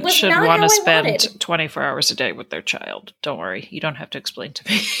parent should want to spend 24 hours a day with their child. Don't worry. You don't have to explain to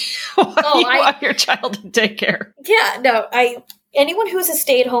me why you want your child in daycare. Yeah, no. Anyone who's a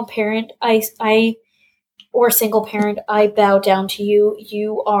stay-at-home parent, or single parent, I bow down to you.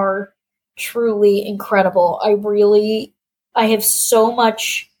 You are truly incredible. I have so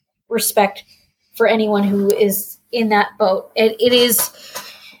much respect for anyone who is in that boat. It is...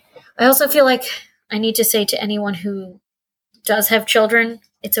 I also feel like I need to say to anyone who does have children,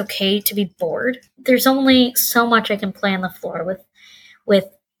 it's okay to be bored. There's only so much I can play on the floor with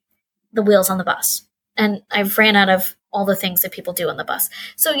the wheels on the bus. And I've ran out of all the things that people do on the bus.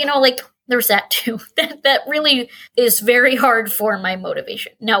 So, like there's that too. That really is very hard for my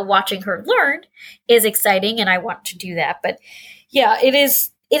motivation. Now, watching her learn is exciting, and I want to do that. But yeah, it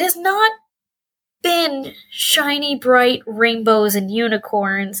has not been shiny, bright rainbows and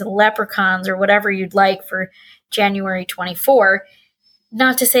unicorns and leprechauns or whatever you'd like for January 24.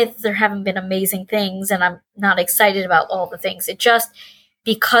 Not to say that there haven't been amazing things and I'm not excited about all the things. It just,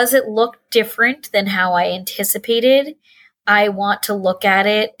 because it looked different than how I anticipated, I want to look at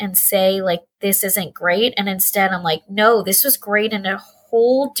it and say, like, this isn't great. And instead I'm like, no, this was great in a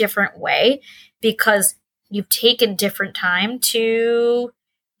whole different way, because you've taken different time to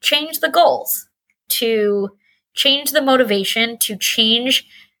change the goals, to change the motivation, to change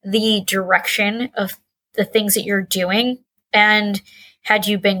the direction of the things that you're doing. And had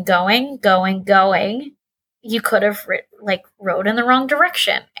you been going, you could have rode in the wrong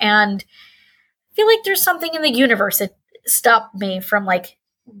direction. And I feel like there's something in the universe that stopped me from like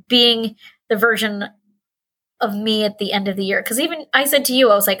being the version of me at the end of the year. Because even I said to you,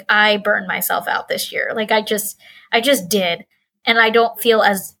 I was like, I burned myself out this year. Like I just did. And I don't feel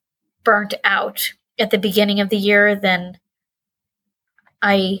as burnt out at the beginning of the year than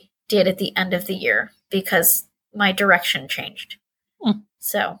I did at the end of the year because my direction changed.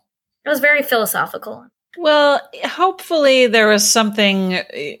 So it was very philosophical. Well, hopefully there was something,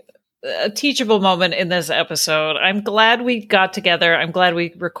 a teachable moment in this episode. I'm glad we got together. I'm glad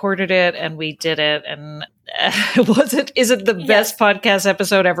we recorded it and we did it. And is it the best podcast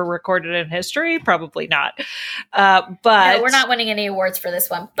episode ever recorded in history? Probably not. But no, we're not winning any awards for this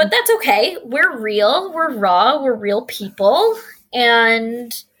one, but that's okay. We're real. We're raw. We're real people.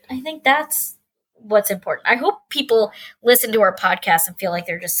 And I think that's what's important. I hope people listen to our podcast and feel like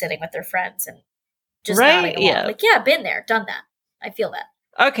they're just sitting with their friends and just nodding along. Yeah. Like, yeah, been there, done that. I feel that.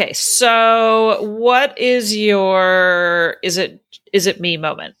 Okay, so what is your is it me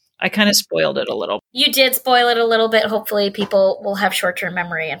moment? I kind of spoiled it a little. You did spoil it a little bit. Hopefully people will have short-term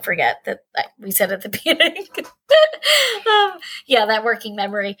memory and forget that we said at the beginning. That working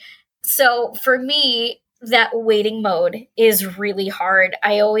memory. So for me, that waiting mode is really hard.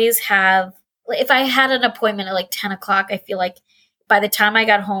 I always have, if I had an appointment at like 10 o'clock, I feel like by the time I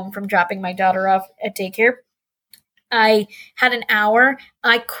got home from dropping my daughter off at daycare, I had an hour.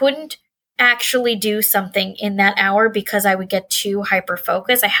 I couldn't actually do something in that hour because I would get too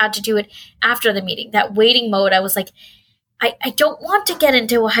hyper-focused. I had to do it after the meeting. That waiting mode, I was like, I don't want to get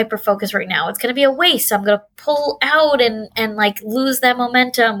into a hyper-focus right now. It's going to be a waste. So I'm going to pull out and like lose that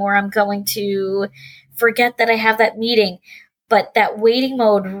momentum, or I'm going to forget that I have that meeting. But that waiting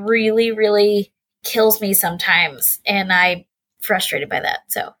mode really, really kills me sometimes. And I'm frustrated by that.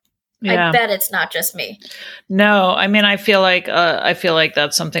 So yeah. I bet it's not just me. No, I mean, I feel like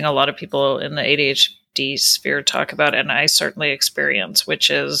that's something a lot of people in the ADHD sphere talk about, and I certainly experience, which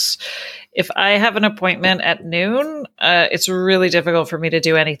is if I have an appointment at noon, it's really difficult for me to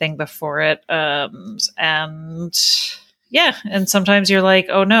do anything before it. And sometimes you're like,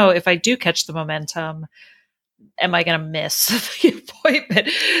 oh no, if I do catch the momentum, am I going to miss the appointment?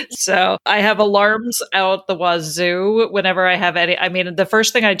 So I have alarms out the wazoo whenever I have any. I mean, the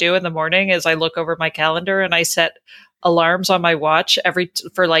first thing I do in the morning is I look over my calendar and I set alarms on my watch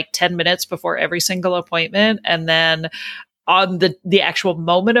for like 10 minutes before every single appointment. And then on the actual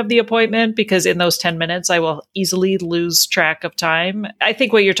moment of the appointment, because in those 10 minutes, I will easily lose track of time. I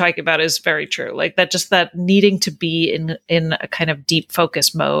think what you're talking about is very true. Like that needing to be in a kind of deep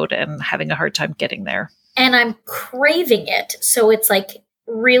focus mode and having a hard time getting there. And I'm craving it. So it's like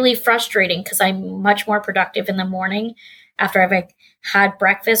really frustrating because I'm much more productive in the morning after I've had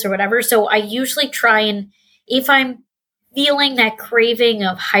breakfast or whatever. So I usually try and, if I'm feeling that craving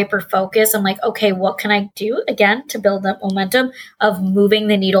of hyper focus, I'm like, okay, what can I do again to build up momentum of moving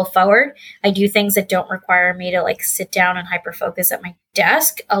the needle forward? I do things that don't require me to like sit down and hyper focus at my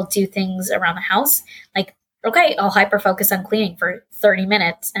desk. I'll do things around the house. Like, okay, I'll hyper focus on cleaning for 30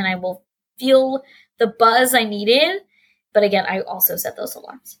 minutes and I will feel the buzz I needed. But again, I also set those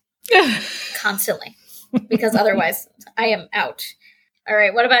alarms constantly because otherwise I am out. All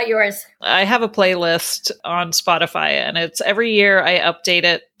right. What about yours? I have a playlist on Spotify and it's every year I update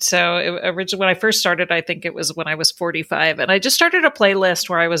it. So originally when I first started, I think it was when I was 45, and I just started a playlist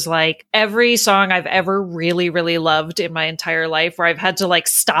where I was like every song I've ever really, really loved in my entire life, where I've had to like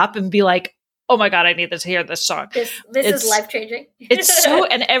stop and be like, oh my God, I need to hear this song. This is life-changing. It's so,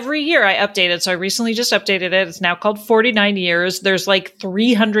 and every year I update it. So I recently just updated it. It's now called 49 Years. There's like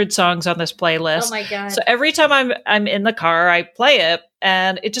 300 songs on this playlist. Oh my God. So every time I'm in the car, I play it.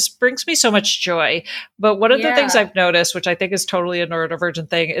 And it just brings me so much joy. But one of the things I've noticed, which I think is totally a neurodivergent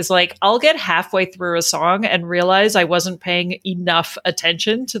thing, is like I'll get halfway through a song and realize I wasn't paying enough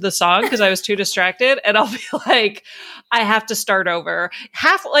attention to the song because I was too distracted. And I'll be like, I have to start over.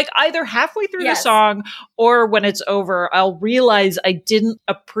 Either halfway through the song or when it's over, I'll realize I didn't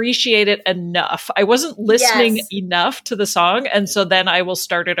appreciate it enough. I wasn't listening enough to the song. And so then I will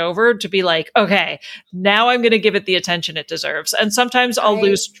start it over to be like, okay, now I'm going to give it the attention it deserves. And sometimes I'll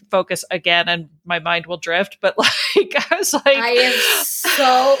lose focus again and my mind will drift. But like, I was like,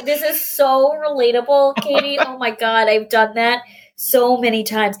 this is so relatable, Katie. Oh my God, I've done that so many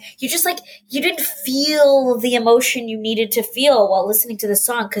times. You just like, you didn't feel the emotion you needed to feel while listening to the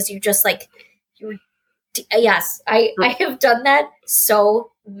song because you just like, I have done that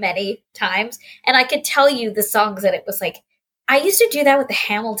so many times. And I could tell you the songs that it was like, I used to do that with the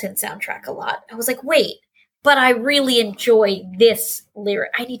Hamilton soundtrack a lot. I was like, wait, but I really enjoy this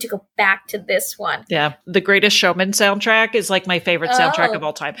lyric. I need to go back to this one. Yeah. The Greatest Showman soundtrack is like my favorite soundtrack of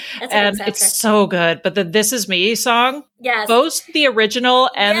all time. And it's so good. But the This Is Me song, both the original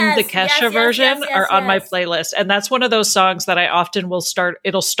and the Kesha version are on my playlist. And that's one of those songs that I often will start.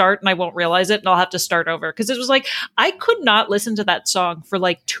 It'll start and I won't realize it and I'll have to start over. Because it was like, I could not listen to that song for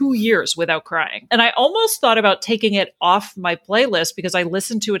like 2 years without crying. And I almost thought about taking it off my playlist because I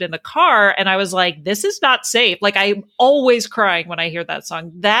listened to it in the car and I was like, this is not safe. Like I'm always crying when I hear that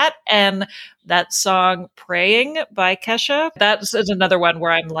song. That and that song Praying by Kesha. That's another one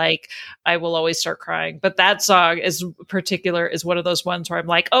where I'm like, I will always start crying. But that song is particular is one of those ones where I'm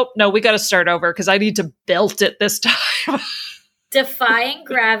like, oh no, we got to start over because I need to belt it this time. Defying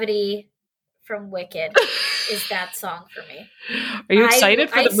Gravity from Wicked is that song for me. Are you excited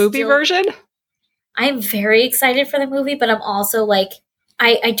for the movie version? I'm very excited for the movie, but I'm also like,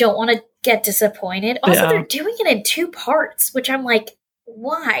 I don't want to get disappointed. Also, they're doing it in 2 parts, which I'm like,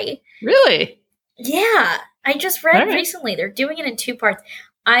 why? Really? Yeah. I just read recently they're doing it in 2 parts.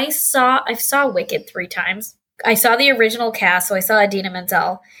 I saw Wicked 3 times. I saw the original cast, so I saw Idina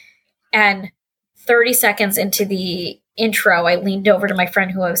Menzel, and 30 seconds into the intro, I leaned over to my friend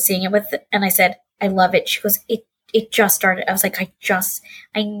who I was seeing it with, and I said, I love it. She goes, it just started. I was like,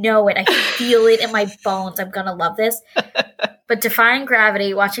 I know it. I feel it in my bones. I'm going to love this. But Defying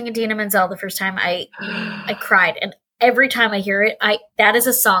Gravity, watching Idina Menzel the first time, I cried. And every time I hear it, that is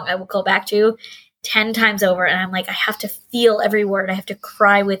a song I will go back to 10 times over. And I'm like, I have to feel every word. I have to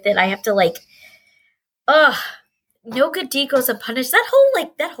cry with it. I have to No Good Deed Goes Unpunished. That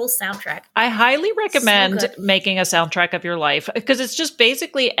whole soundtrack. I highly recommend making a soundtrack of your life because it's just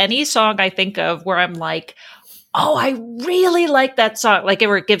basically any song I think of where I'm like, oh, I really like that song. Like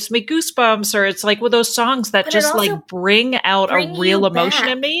it gives me goosebumps, or it's like one of those songs that just like bring out a real emotion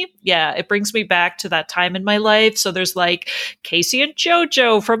in me. Yeah, it brings me back to that time in my life. So there's like Casey and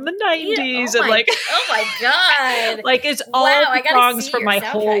JoJo from the 90s. Oh my God. Like it's all the songs from my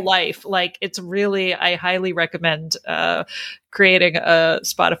whole life. Like it's really, I highly recommend creating a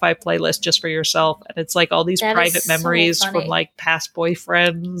Spotify playlist just for yourself. And it's like all these private memories from like past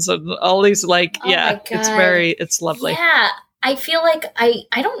boyfriends and all these it's lovely. Yeah. I feel like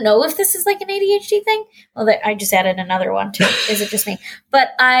I don't know if this is like an ADHD thing. Well, I just added another one too. Is it just me? But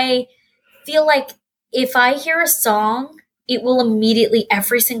I feel like if I hear a song, it will immediately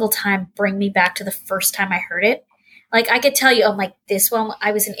every single time bring me back to the first time I heard it. Like I could tell you, I'm like, this one,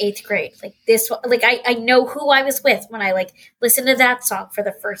 I was in 8th grade. Like this one, like I know who I was with when I like listened to that song for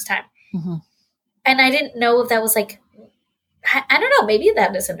the first time. Mm-hmm. And I didn't know if that was like, I don't know, maybe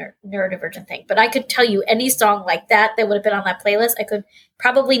that is a neurodivergent thing, but I could tell you any song like that would have been on that playlist. I could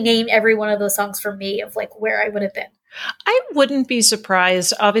probably name every one of those songs for me of like where I would have been. I wouldn't be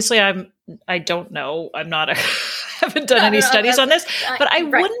surprised. Obviously, I don't know. I'm not haven't done any studies on this, but I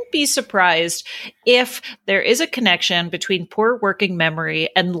wouldn't be surprised if there is a connection between poor working memory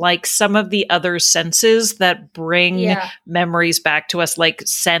and like some of the other senses that bring memories back to us. Like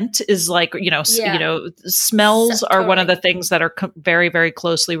scent is like, smells are one of the things that are very, very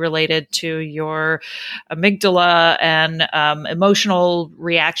closely related to your amygdala and emotional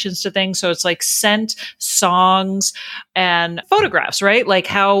reactions to things. So it's like scent, songs, and photographs, right? Like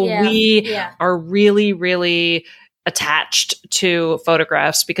how we are really, really attached to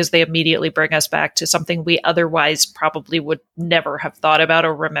photographs because they immediately bring us back to something we otherwise probably would never have thought about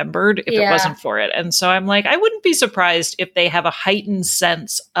or remembered if it wasn't for it. And so I'm like, I wouldn't be surprised if they have a heightened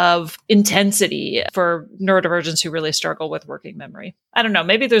sense of intensity for neurodivergents who really struggle with working memory. I don't know.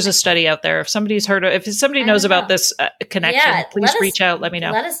 Maybe there's a study out there. If somebody's heard of, if somebody knows about this connection, please reach out. Let me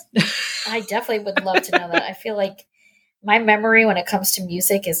know. I definitely would love to know that. I feel like my memory when it comes to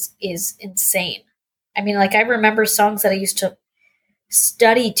music is insane. I mean, like I remember songs that I used to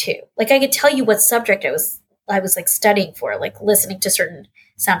study to. Like I could tell you what subject I was like studying for, like listening to certain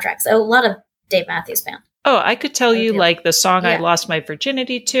soundtracks. A lot of Dave Matthews Band. Oh, I could tell you like the song I lost my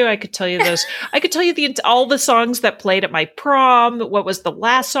virginity to. I could tell you those. I could tell you all the songs that played at my prom. What was the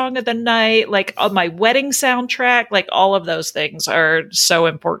last song of the night? Like on my wedding soundtrack. Like all of those things are so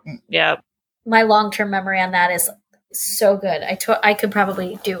important. Yeah. My long-term memory on that is so good. I could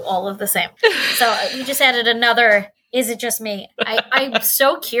probably do all of the same. So we just added another. Is it just me? I'm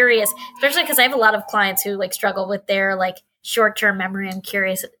so curious, especially because I have a lot of clients who like struggle with their like short-term memory. I'm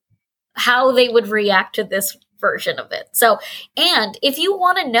curious how they would react to this version of it. So, and if you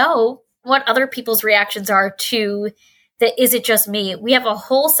want to know what other people's reactions are to the Is It Just Me, we have a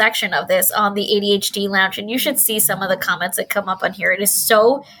whole section of this on the ADHD Lounge, and you should see some of the comments that come up on here. It is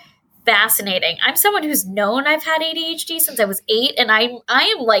so fascinating. I'm someone who's known I've had ADHD since I was 8, and I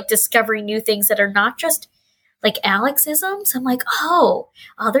am like discovering new things that are not just like Alexisms. I'm like, oh,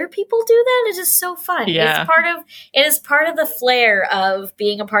 other people do that? It is so fun. Yeah. It is part of the flair of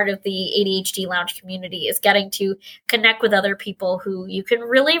being a part of the ADHD Lounge community, is getting to connect with other people who you can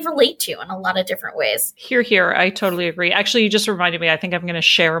really relate to in a lot of different ways. Here. I totally agree. Actually, you just reminded me, I think I'm going to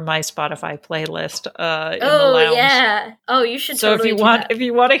share my Spotify playlist in the lounge. Yeah. Oh, you should So totally if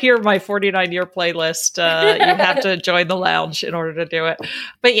you want to hear my 49-year playlist, you have to join the lounge in order to do it.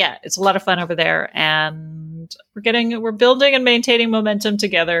 But yeah, it's a lot of fun over there, and we're building and maintaining momentum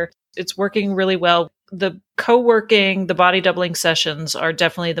together. It's working really well. The co-working, the body doubling sessions are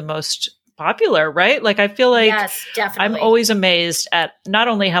definitely the most popular, right? Like, I feel like yes, definitely. I'm always amazed at not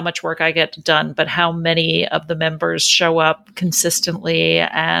only how much work I get done, but how many of the members show up consistently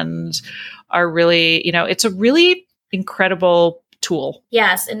and are really, it's a really incredible tool.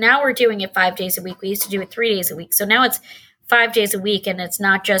 Yes. And now we're doing it 5 days a week. We used to do it 3 days a week. So now it's 5 days a week, and it's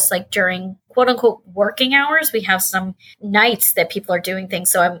not just like during quote unquote working hours. We have some nights that people are doing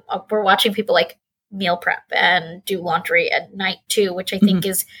things. So we're watching people like meal prep and do laundry at night too, which I think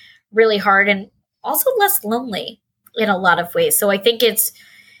is really hard and also less lonely in a lot of ways. So I think it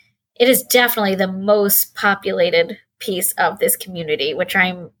is definitely the most populated piece of this community, which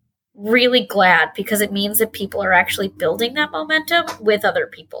I'm really glad, because it means that people are actually building that momentum with other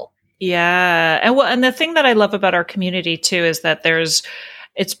people. Yeah. And the thing that I love about our community too is that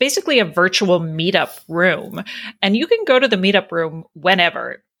it's basically a virtual meetup room, and you can go to the meetup room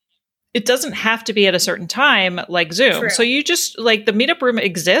whenever. It doesn't have to be at a certain time like Zoom. True. So you just the meetup room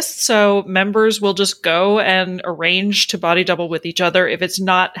exists. So members will just go and arrange to body double with each other if it's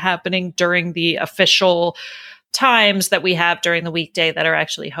not happening during the official times that we have during the weekday that are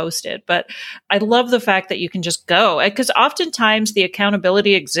actually hosted. But I love the fact that you can just go, because oftentimes the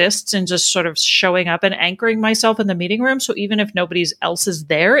accountability exists in just sort of showing up and anchoring myself in the meeting room. So even if nobody else is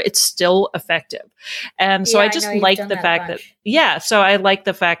there, it's still effective. And so I just like the fact so I like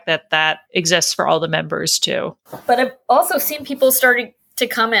the fact that exists for all the members too. But I've also seen people starting to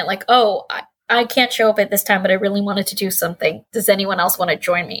comment like, oh, I can't show up at this time, but I really wanted to do something. Does anyone else want to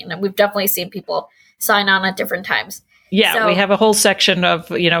join me? And we've definitely seen people sign on at different times. Yeah, so we have a whole section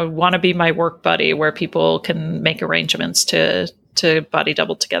of, want to be my work buddy, where people can make arrangements to body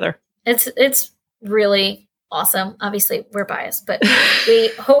double together. It's really awesome. Obviously, we're biased, but we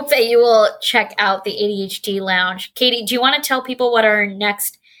hope that you will check out the ADHD Lounge. Katie, do you want to tell people what our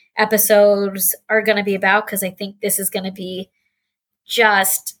next episodes are going to be about? Because I think this is going to be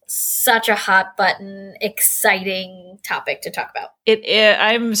just such a hot button, exciting topic to talk about.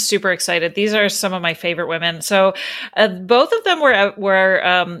 I'm super excited. These are some of my favorite women. So both of them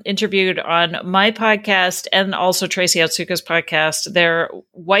were interviewed on my podcast and also Tracy Otsuka's podcast. Their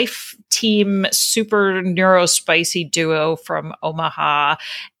wife team, super neurospicy duo from Omaha.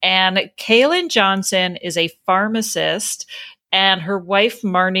 And Kaylin Johnson is a pharmacist, and her wife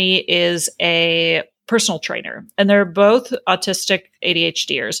Marnie is a personal trainer, and they're both autistic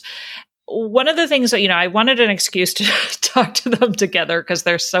ADHDers. One of the things that, I wanted an excuse to talk to them together because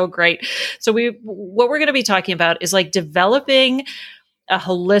they're so great. So what we're going to be talking about is like developing a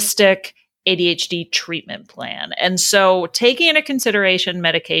holistic ADHD treatment plan. And so taking into consideration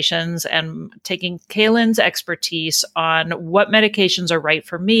medications and taking Kaylin's expertise on what medications are right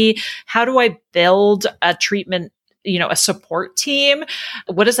for me, how do I build a treatment, a support team?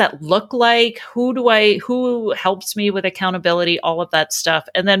 What does that look like? Who helps me with accountability, all of that stuff.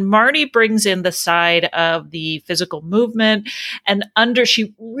 And then Marnie brings in the side of the physical movement, and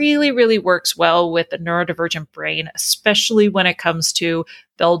she really, really works well with the neurodivergent brain, especially when it comes to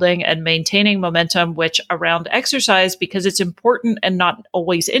building and maintaining momentum, which around exercise, because it's important and not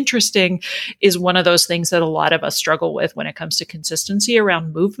always interesting, is one of those things that a lot of us struggle with when it comes to consistency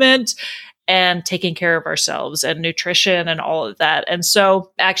around movement and taking care of ourselves and nutrition and all of that. And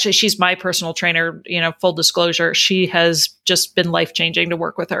so actually she's my personal trainer, full disclosure. She has just been life-changing to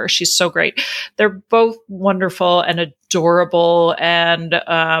work with her. She's so great. They're both wonderful and adorable. And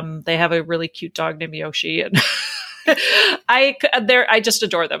they have a really cute dog named Yoshi. And I just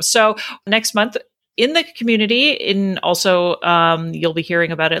adore them. So next month, in the community, you'll be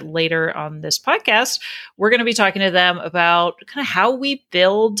hearing about it later on this podcast, we're going to be talking to them about kind of how we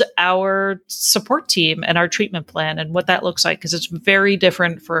build our support team and our treatment plan and what that looks like, because it's very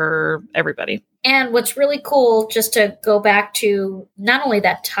different for everybody. And what's really cool, just to go back to not only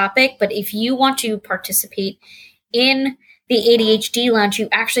that topic, but if you want to participate in the ADHD Lounge, you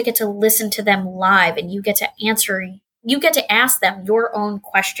actually get to listen to them live, and you get to ask them your own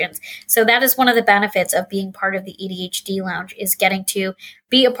questions. So that is one of the benefits of being part of the ADHD Lounge, is getting to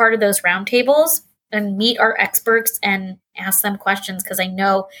be a part of those roundtables and meet our experts and ask them questions. Because I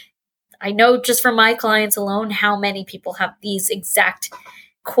know I know just from my clients alone how many people have these exact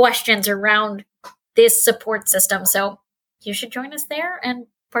questions around this support system. So you should join us there and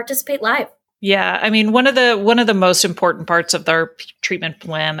participate live. Yeah, I mean, one of the most important parts of our treatment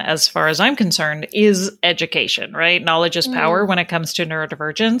plan, as far as I'm concerned, is education, right? Knowledge is power when it comes to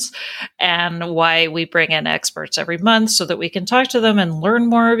neurodivergence, and why we bring in experts every month so that we can talk to them and learn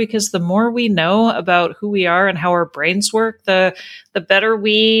more, because the more we know about who we are and how our brains work, the better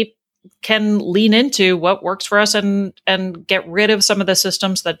we can lean into what works for us and get rid of some of the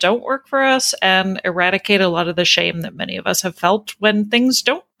systems that don't work for us and eradicate a lot of the shame that many of us have felt when things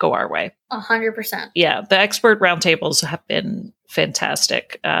don't go our way. 100%. Yeah, the expert roundtables have been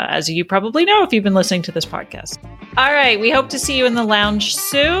fantastic, as you probably know if you've been listening to this podcast. All right, we hope to see you in the lounge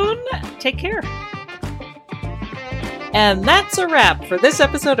soon. Take care. And that's a wrap for this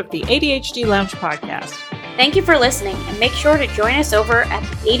episode of the ADHD Lounge podcast. Thank you for listening, and make sure to join us over at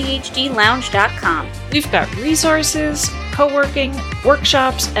ADHDlounge.com. We've got resources, co-working,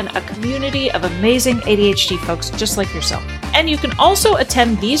 workshops, and a community of amazing ADHD folks just like yourself. And you can also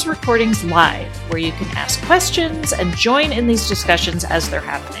attend these recordings live, where you can ask questions and join in these discussions as they're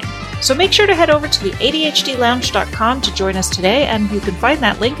happening. So make sure to head over to the ADHDlounge.com to join us today, and you can find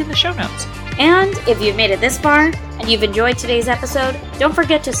that link in the show notes. And if you've made it this far and you've enjoyed today's episode, don't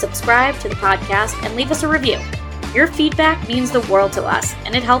forget to subscribe to the podcast and leave us a review. Your feedback means the world to us,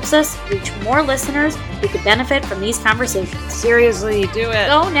 and it helps us reach more listeners who could benefit from these conversations. Seriously, do it.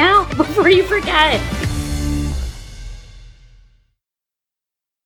 Go now before you forget.